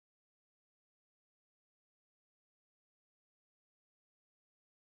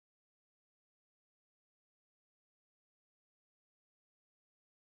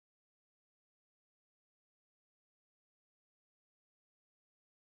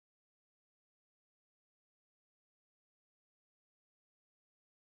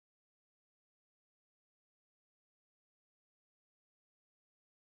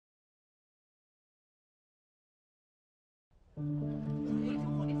Look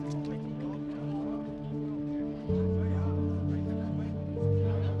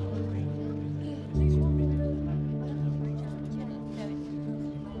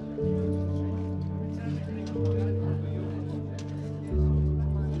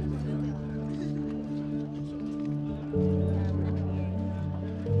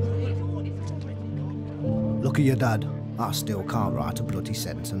at your dad. I still can't write a bloody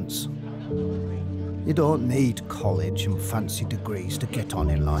sentence. You don't need college and fancy degrees to get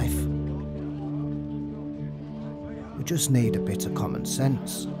on in life. You just need a bit of common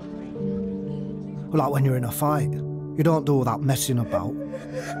sense. Like when you're in a fight, you don't do all that messing about,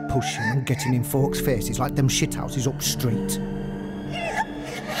 pushing and getting in folks' faces like them shithouses up street.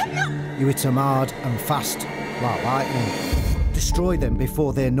 You hit them hard and fast, like lightning. Destroy them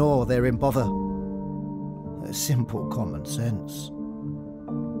before they know they're in bother. Simple common sense.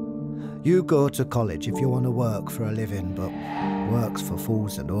 You go to college if you want to work for a living, but work's for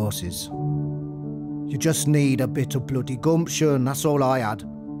fools and horses. You just need a bit of bloody gumption, that's all I had.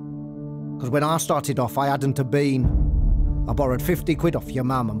 Because when I started off, I hadn't a bean. I borrowed 50 quid off your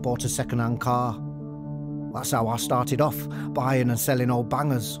mum and bought a second-hand car. That's how I started off, buying and selling old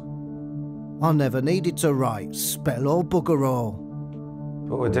bangers. I never needed to write, spell or bugger all.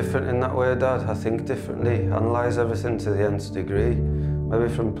 But we're different in that way, Dad. I think differently, analyse everything to the nth degree. Maybe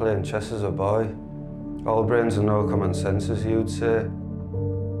from playing chess as a boy. All brains and no common sense, as you'd say.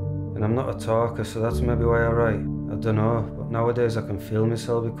 And I'm not a talker, so that's maybe why I write. I don't know, but nowadays I can feel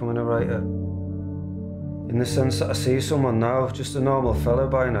myself becoming a writer. In the sense that I see someone now, just a normal fella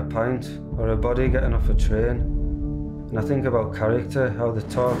buying a pint, or a body getting off a train. And I think about character, how they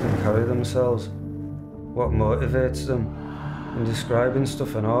talk and carry themselves, what motivates them. And describing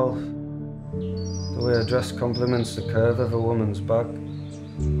stuff and all. The way a dress complements the curve of a woman's back.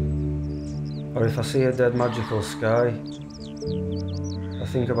 Or if I see a dead magical sky, I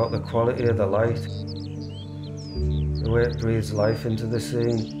think about the quality of the light, the way it breathes life into the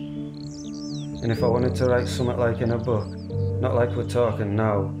scene. And if I wanted to write something like in a book, not like we're talking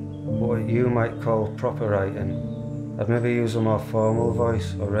now, but what you might call proper writing, I'd maybe use a more formal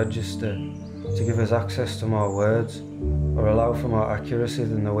voice or register to give us access to more words, or allow for more accuracy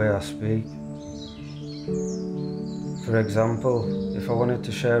than the way I speak. For example, if I wanted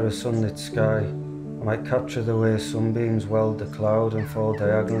to share a sunlit sky, I might capture the way sunbeams weld the cloud and fall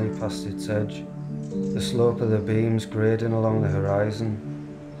diagonally past its edge, the slope of the beams grading along the horizon,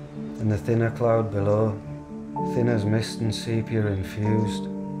 and the thinner cloud below, thin as mist and sepia infused,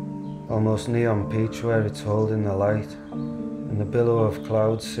 almost neon peach where it's holding the light, and the billow of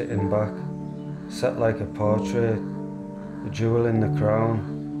clouds sitting back, set like a portrait, a jewel in the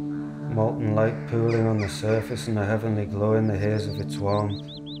crown, molten light pooling on the surface and a heavenly glow in the haze of its warmth.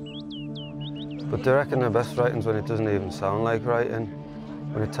 But I reckon the best writing's when it doesn't even sound like writing,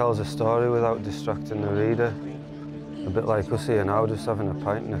 when it tells a story without distracting the reader. A bit like us here now, just having a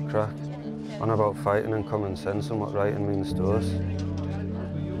pint and a crack, on about fighting and common sense and what writing means to us.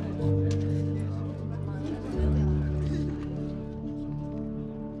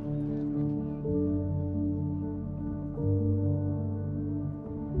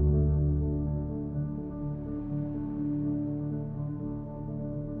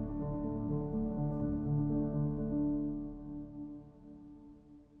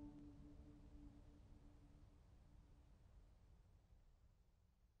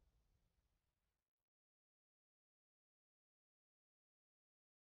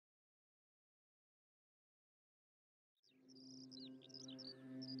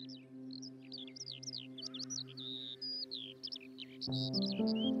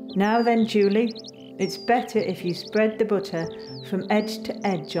 Now then, Julie, it's better if you spread the butter from edge to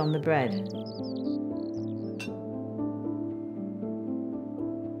edge on the bread.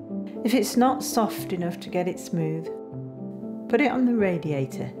 If it's not soft enough to get it smooth, put it on the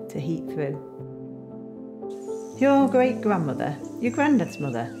radiator to heat through. Your great-grandmother, your granddad's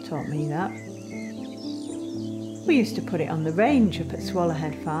mother, taught me that. We used to put it on the range up at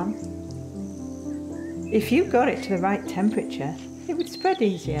Swallowhead Farm. If you got it to the right temperature, it would spread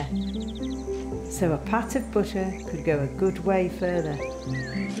easier. So a pat of butter could go a good way further.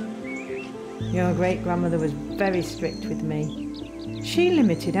 Your great-grandmother was very strict with me. She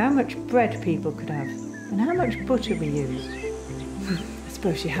limited how much bread people could have and how much butter we used. I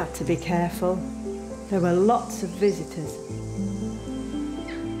suppose she had to be careful. There were lots of visitors.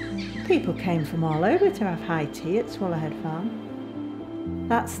 People came from all over to have high tea at Swallowhead Farm.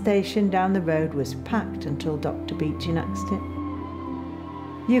 That station down the road was packed until Dr. Beechin axed it.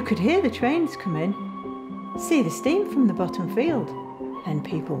 You could hear the trains come in, see the steam from the bottom field. Then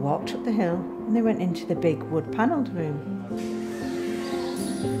people walked up the hill and they went into the big wood-panelled room.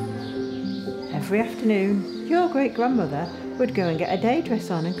 Every afternoon, your great-grandmother would go and get a day dress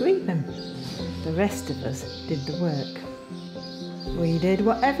on and greet them. The rest of us did the work. We did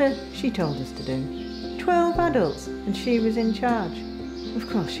whatever she told us to do. 12 adults, and she was in charge. Of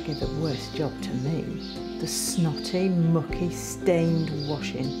course, she gave the worst job to me. The snotty, mucky, stained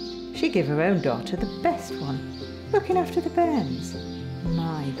washing. She gave her own daughter the best one, looking after the bairns.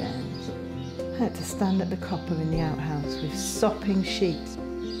 My bairns. I had to stand at the copper in the outhouse with sopping sheets,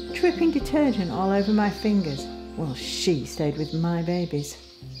 dripping detergent all over my fingers, while she stayed with my babies.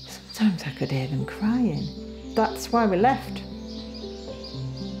 Sometimes I could hear them crying. That's why we left.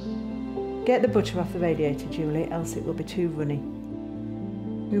 Get the butter off the radiator, Julie, else it will be too runny.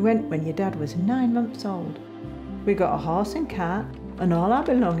 We went when your dad was 9 months old. We got a horse and cart and all our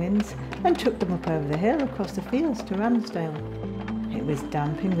belongings and took them up over the hill across the fields to Ramsdale. It was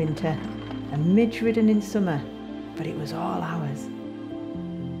damp in winter and midge-ridden in summer, but it was all ours.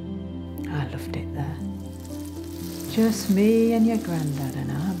 I loved it there. Just me and your granddad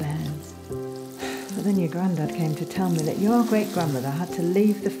and our bairns. But then your granddad came to tell me that your great-grandmother had to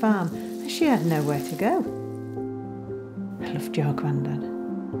leave the farm and she had nowhere to go. I loved your granddad.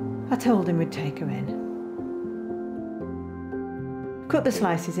 I told him we'd take her in. Cut the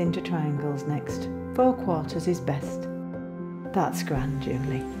slices into triangles next. 4 quarters is best. That's grand,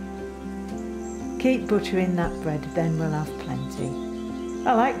 Julie. Keep buttering that bread, then we'll have plenty.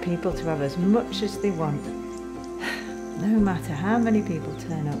 I like people to have as much as they want, no matter how many people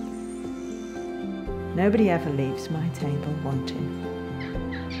turn up. Nobody ever leaves my table wanting.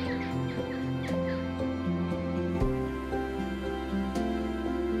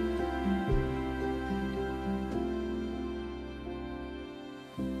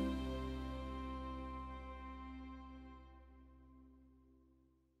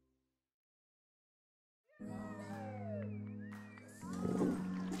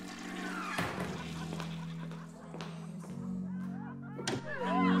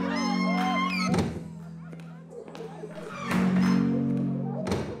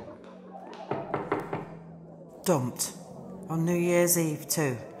 Dumped. On New Year's Eve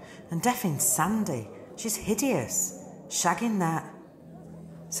too. And deafing Sandy. She's hideous. Shagging that.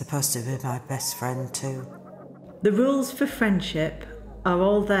 Supposed to be my best friend too. The rules for friendship are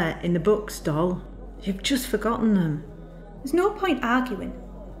all there in the books, doll. You've just forgotten them. There's no point arguing.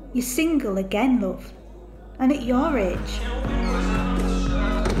 You're single again, love. And at your age.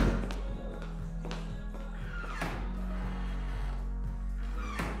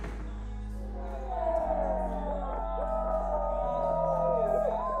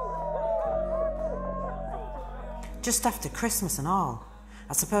 Just after Christmas and all.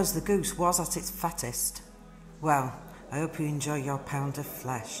 I suppose the goose was at its fattest. Well, I hope you enjoy your pound of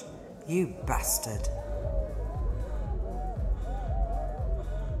flesh. You bastard.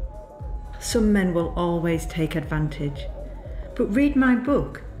 Some men will always take advantage. But read my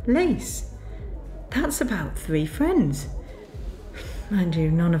book, Lace. That's about 3 friends. Mind you,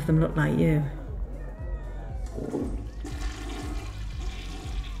 none of them look like you.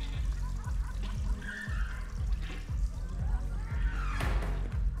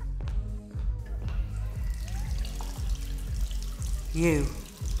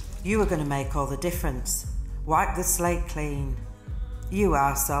 You were going to make all the difference. Wipe the slate clean. You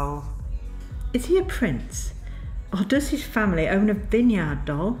arsehole. Is he a prince? Or does his family own a vineyard,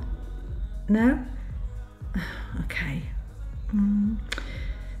 doll? No? Okay.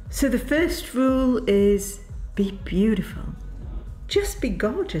 So the first rule is be beautiful. Just be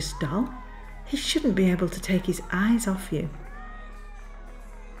gorgeous, doll. He shouldn't be able to take his eyes off you.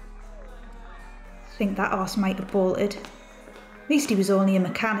 I think that horse might have bolted. At least he was only a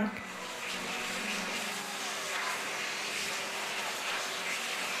mechanic.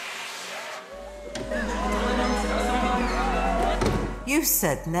 You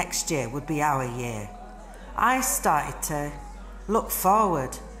said next year would be our year. I started to look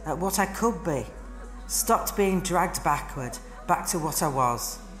forward at what I could be. Stopped being dragged backward, back to what I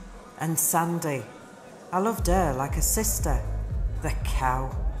was. And Sandy. I loved her like a sister. The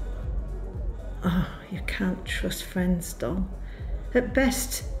cow. Oh, you can't trust friends, doll. At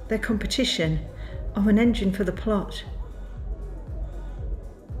best, they're competition or an engine for the plot.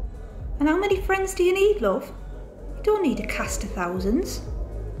 And how many friends do you need, love? You don't need a cast of thousands.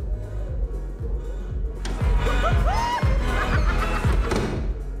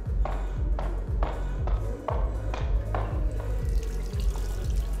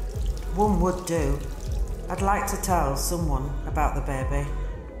 One would do. I'd like to tell someone about the baby.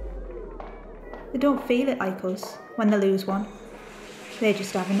 They don't feel it like us when they lose one. They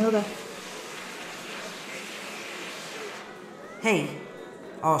just have another. He,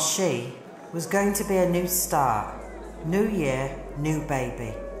 or she, was going to be a new start. New year, new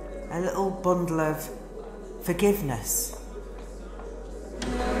baby. A little bundle of forgiveness.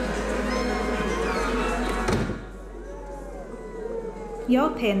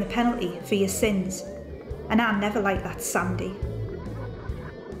 You're paying the penalty for your sins, and I'm never like that, Sandy.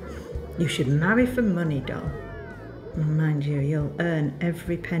 You should marry for money, doll. Mind you, you'll earn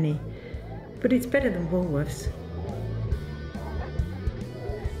every penny, but it's better than Woolworths.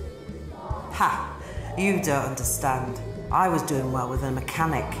 Ha! You don't understand. I was doing well with a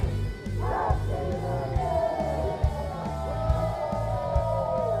mechanic.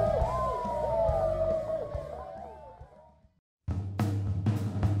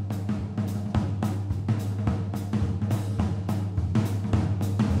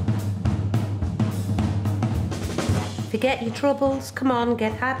 Forget your troubles, come on,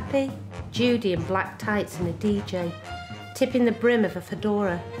 get happy. Judy in black tights and a DJ, tipping the brim of a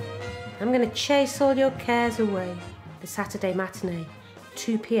fedora. I'm going to chase all your cares away. The Saturday matinee,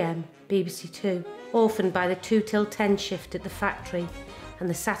 2 p.m, BBC 2. Orphaned by the 2 till 10 shift at the factory and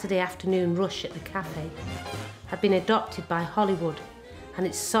the Saturday afternoon rush at the cafe. I've been adopted by Hollywood and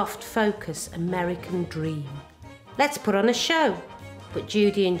its soft focus American dream. Let's put on a show. But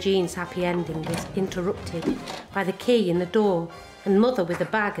Judy and Jean's happy ending was interrupted by the key in the door and Mother with a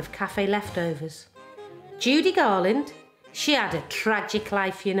bag of cafe leftovers. Judy Garland, she had a tragic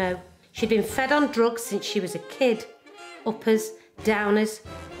life, you know. She'd been fed on drugs since she was a kid. Uppers, downers,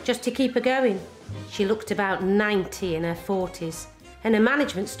 just to keep her going. She looked about 90 in her 40s and her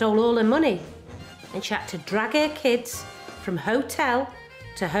management stole all her money. And she had to drag her kids from hotel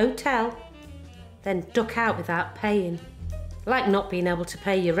to hotel, then duck out without paying. Like not being able to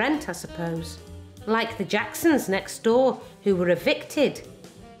pay your rent, I suppose. Like the Jacksons next door, who were evicted.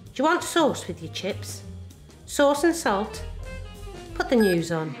 Do you want sauce with your chips? Sauce and salt? Put the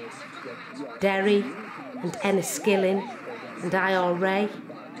news on. Derry and Enniskillen and IRA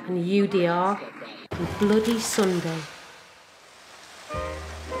and UDR and Bloody Sunday.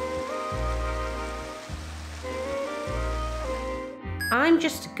 I'm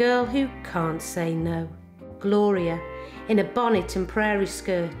just a girl who can't say no. Gloria, in a bonnet and prairie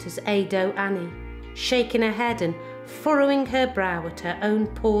skirt as Ado Annie, shaking her head and furrowing her brow at her own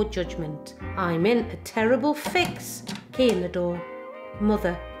poor judgment. I'm in a terrible fix. Key in the door.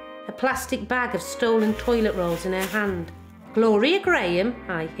 Mother, a plastic bag of stolen toilet rolls in her hand. Gloria Graham,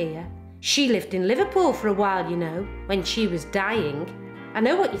 I hear. She lived in Liverpool for a while, you know, when she was dying. I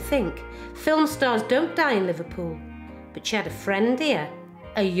know what you think. Film stars don't die in Liverpool. But she had a friend here,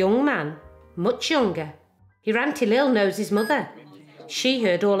 a young man, much younger. Your Auntie Lil knows his mother. She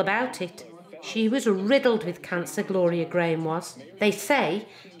heard all about it. She was riddled with cancer, Gloria Graham was. They say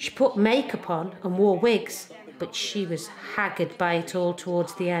she put makeup on and wore wigs, but she was haggard by it all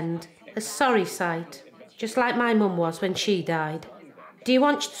towards the end. A sorry sight, just like my mum was when she died. Do you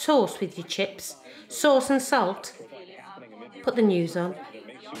want sauce with your chips? Sauce and salt? Put the news on.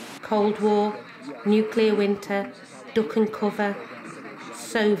 Cold War, nuclear winter, duck and cover,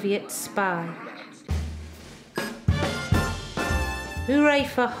 Soviet spy. Hooray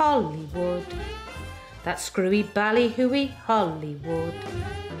for Hollywood, that screwy ballyhooey Hollywood.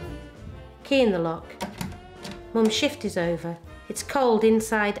 Key in the lock. Mum's shift is over. It's cold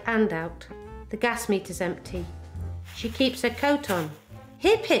inside and out. The gas meter's empty. She keeps her coat on.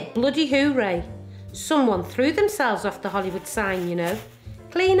 Hip hip bloody hooray. Someone threw themselves off the Hollywood sign, you know.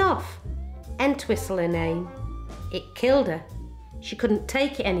 Clean off. Entwistle her name. It killed her. She couldn't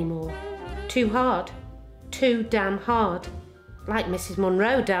take it anymore. Too hard. Too damn hard. Like Mrs.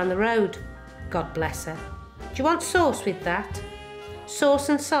 Munro down the road. God bless her. Do you want sauce with that? Sauce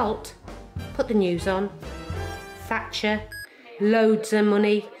and salt? Put the news on. Thatcher. Loads of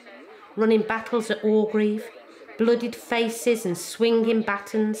money. Running battles at Orgreave. Blooded faces and swinging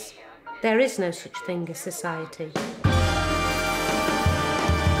batons. There is no such thing as society.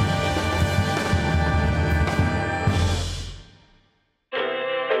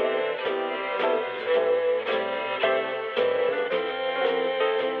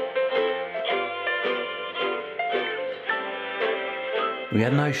 We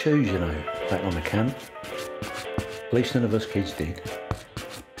had no shoes, you know, back on the camp. At least none of us kids did.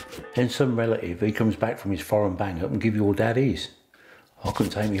 Then some relative, he comes back from his foreign bang up and give your dad his. I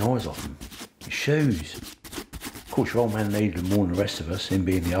couldn't take my eyes off him. His shoes. Of course, your old man needed them more than the rest of us, him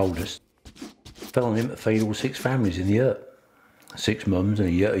being the oldest. Fell on him to feed all 6 families in the hut. 6 mums and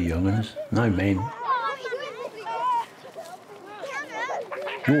a yurt of young uns, no men.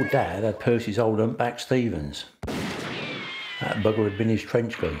 Your dad had Percy's old humpback Stevens. That bugger had been his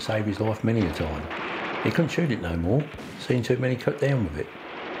trench gun, saved his life many a time. He couldn't shoot it no more, seen too many cut down with it.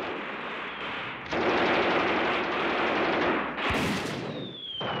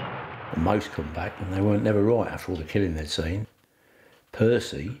 And most come back and they weren't never right after all the killing they'd seen.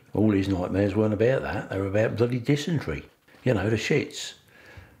 Percy, all his nightmares weren't about that, they were about bloody dysentery. You know, the shits.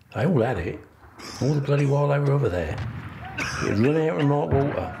 They all had it, all the bloody while they were over there. It'd run out and like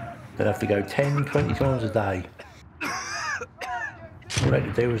water. They'd have to go 10, 20 times a day. All they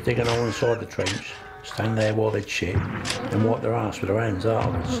could do was dig an hole inside the trench, stand there while they'd shit, and wipe their arse with their hands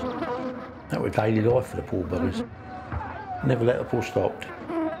afterwards. That was daily life for the poor buggers. Never let up or stopped.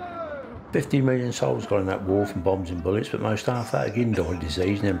 50 million souls got in that war from bombs and bullets, but most half that again died of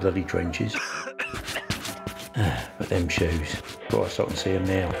disease in them bloody trenches. But them shoes, Christ, I can see them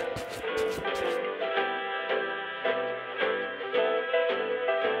now.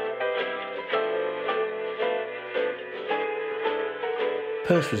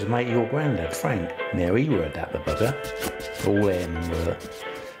 Percy was a mate of your granddad, Frank. Now he were a dapper bugger. All airmen were.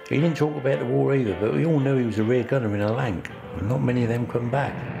 He didn't talk about the war either, but we all knew he was a rear gunner in a lank, and not many of them come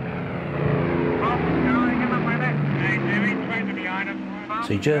back.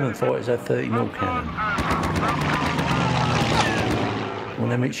 See, German fighters had 30mm cannon. When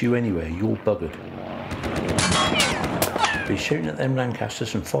them hits you anywhere, you're buggered. Be shooting at them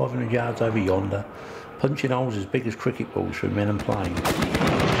Lancasters from 500 yards over yonder, punching holes as big as cricket balls through men and planes.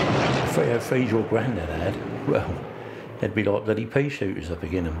 The 303s your granddad had, well, they'd be like bloody pea shooters up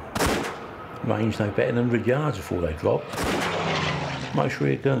again them. Range no better than 100 yards before they dropped. Most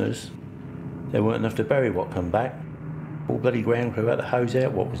rear gunners, there weren't enough to bury what come back. All bloody ground crew had to hose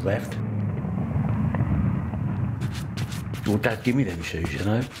out what was left. Your dad give me them shoes, you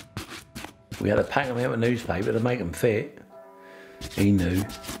know. We had to pack them out with newspaper to make them fit. He knew.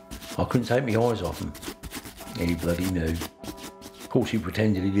 I couldn't take my eyes off them. He bloody knew. Of course he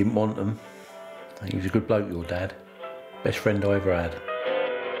pretended he didn't want them. He was a good bloke, your dad. Best friend I ever had.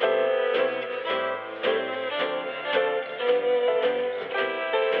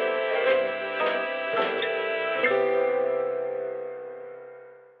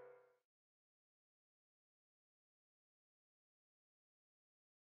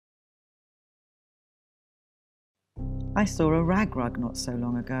 I saw a rag rug not so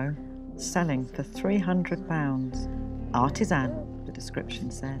long ago, selling for £300. Artisan, the description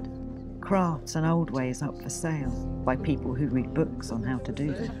said. Crafts and old ways up for sale by people who read books on how to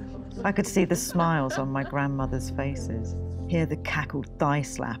do them. I could see the smiles on my grandmother's faces, hear the cackled thigh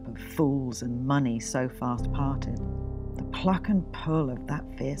slap of fools and money so fast parted, the pluck and pull of that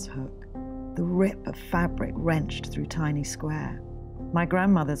fierce hook, the rip of fabric wrenched through tiny square. My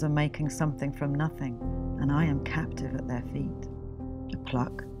grandmothers are making something from nothing, and I am captive at their feet. A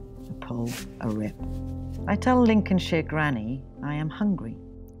pluck, a pull, a rip. I tell Lincolnshire granny I am hungry.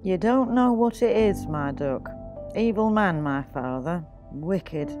 You don't know what it is, my duck. Evil man, my father.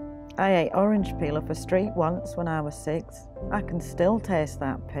 Wicked. I ate orange peel off a street once when I was 6. I can still taste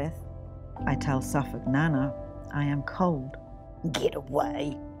that pith. I tell Suffolk Nana I am cold. Get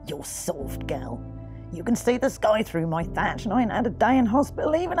away, you soft gal. You can see the sky through my thatch, and I ain't had a day in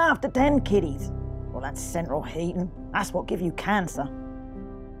hospital even after 10 kiddies. Well, that's central heating. That's what give you cancer.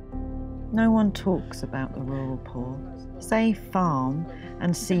 No one talks about the rural poor. Say farm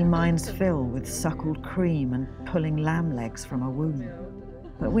and see mines fill with suckled cream and pulling lamb legs from a womb.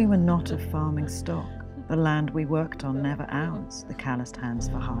 But we were not of farming stock. The land we worked on never ours, the calloused hands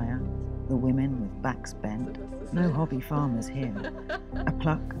for hire, the women with backs bent. No hobby farmers here. A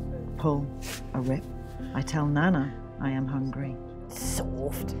pluck, a pull, a rip. I tell Nana I am hungry.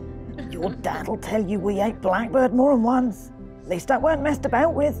 Soft. Your dad'll tell you we ate blackbird more than once. At least that weren't messed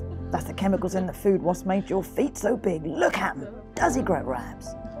about with. That's the chemicals in the food what's made your feet so big. Look at 'em. Does he grow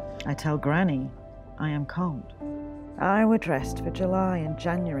rabs? I tell Granny I am cold. I were dressed for July and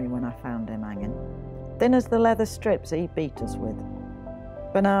January when I found him hanging. Thin as the leather strips he beat us with.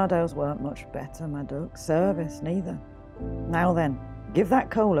 Bernardo's weren't much better, my duck. Service, neither. Now then, give that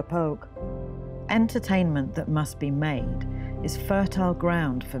coal a poke. Entertainment that must be made is fertile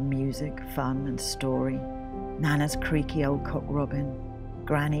ground for music, fun and story. Nana's creaky old cock robin,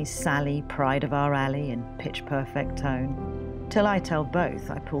 Granny's Sally, pride of our alley in pitch-perfect tone. Till I tell both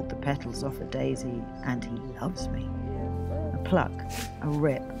I pulled the petals off a daisy and he loves me. A pluck, a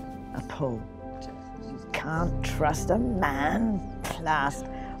rip, a pull. You can't trust a man. Last,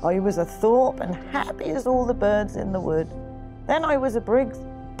 I was a Thorpe and happy as all the birds in the wood. Then I was a Briggs,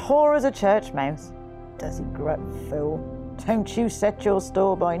 poor as a church mouse. Does he grut, fool? Don't you set your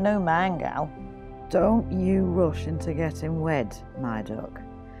store by no man, gal. Don't you rush into getting wed, my duck.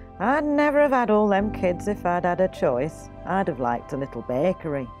 I'd never have had all them kids if I'd had a choice. I'd have liked a little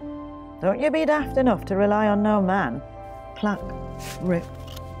bakery. Don't you be daft enough to rely on no man. Pluck, rip,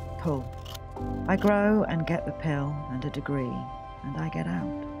 pull. I grow and get the pill and a degree, and I get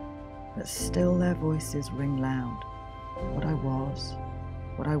out. But still their voices ring loud. What I was,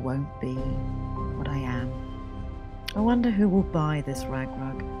 what I won't be, what I am. I wonder who will buy this rag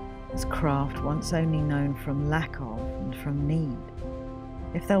rug, this craft once only known from lack of and from need.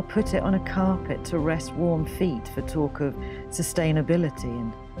 If they'll put it on a carpet to rest warm feet for talk of sustainability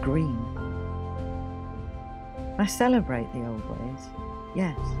and green. I celebrate the old ways,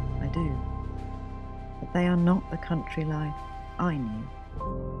 yes, I do. But they are not the country life I knew.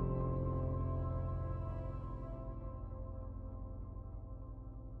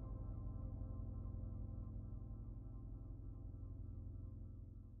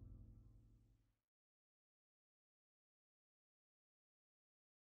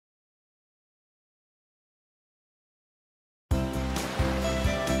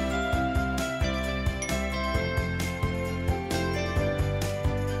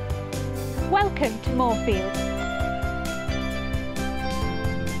 Welcome to Moorfield,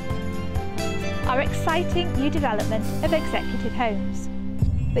 our exciting new development of executive homes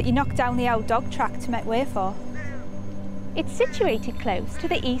that you knocked down the old dog track to make way for. It's situated close to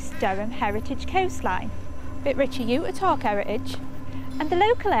the East Durham heritage coastline, bit richer Utah Talk heritage, and the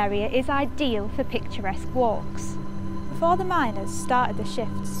local area is ideal for picturesque walks. Before the miners started the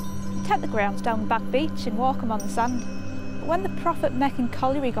shifts, you'd take the grounds down the back beach and walk them on the sand. But when the profit-making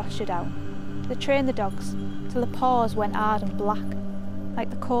colliery got shut down, they trained the dogs till the paws went hard and black, like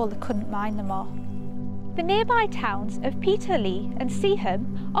the coal they couldn't mine no more. The nearby towns of Peterlee and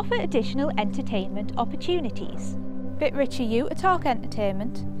Seaham offer additional entertainment opportunities. Bit richer Utah Talk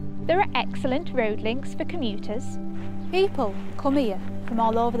entertainment. There are excellent road links for commuters. People come here from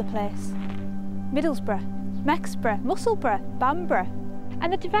all over the place. Middlesbrough, Mexborough, Musselburgh, Bamborough.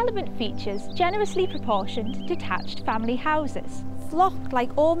 And the development features generously proportioned detached family houses, flocked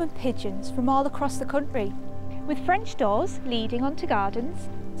like ermine pigeons from all across the country, with French doors leading onto gardens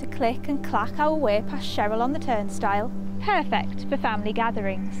to click and clack our way past Cheryl on the turnstile, perfect for family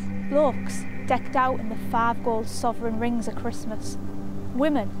gatherings. Blokes decked out in the 5 gold sovereign rings of Christmas.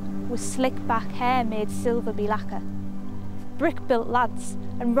 Women with slick back hair made silver be lacquer. Brick-built lads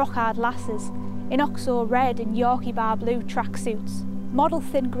and rock-hard lasses in Oxo red and Yorkie bar blue tracksuits. Model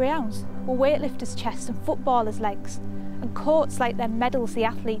thin grounds with weightlifters' chests and footballers' legs, and coats like them medals the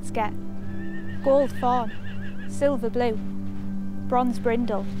athletes get. Gold fawn, silver blue, bronze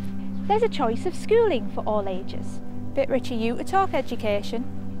brindle. There's a choice of schooling for all ages. Bit richer Utah Talk education,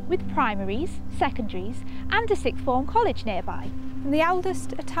 with primaries, secondaries and a sixth form college nearby. From the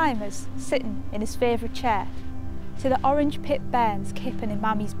eldest of timers sitting in his favourite chair, to the orange pit bairns kipping in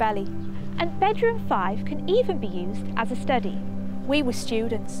mammy's belly. And bedroom 5 can even be used as a study. We were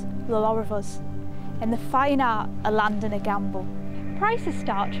students, the lot of us, in the fine art of land and a gamble. Prices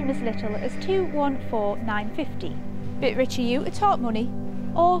start from as little as £214,950, bit richer Utah Talk money,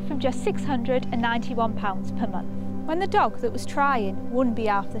 or from just £691 per month. When the dog that was trying wouldn't be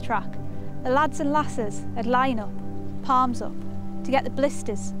half the track, the lads and lasses would line up, palms up, to get the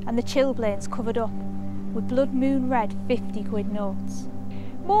blisters and the chilblains covered up with blood moon red 50 quid notes.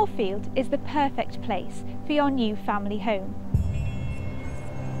 Moorfield is the perfect place for your new family home.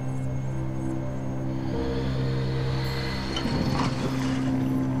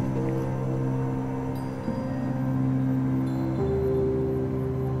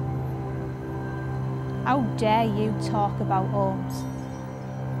 How dare you talk about homes?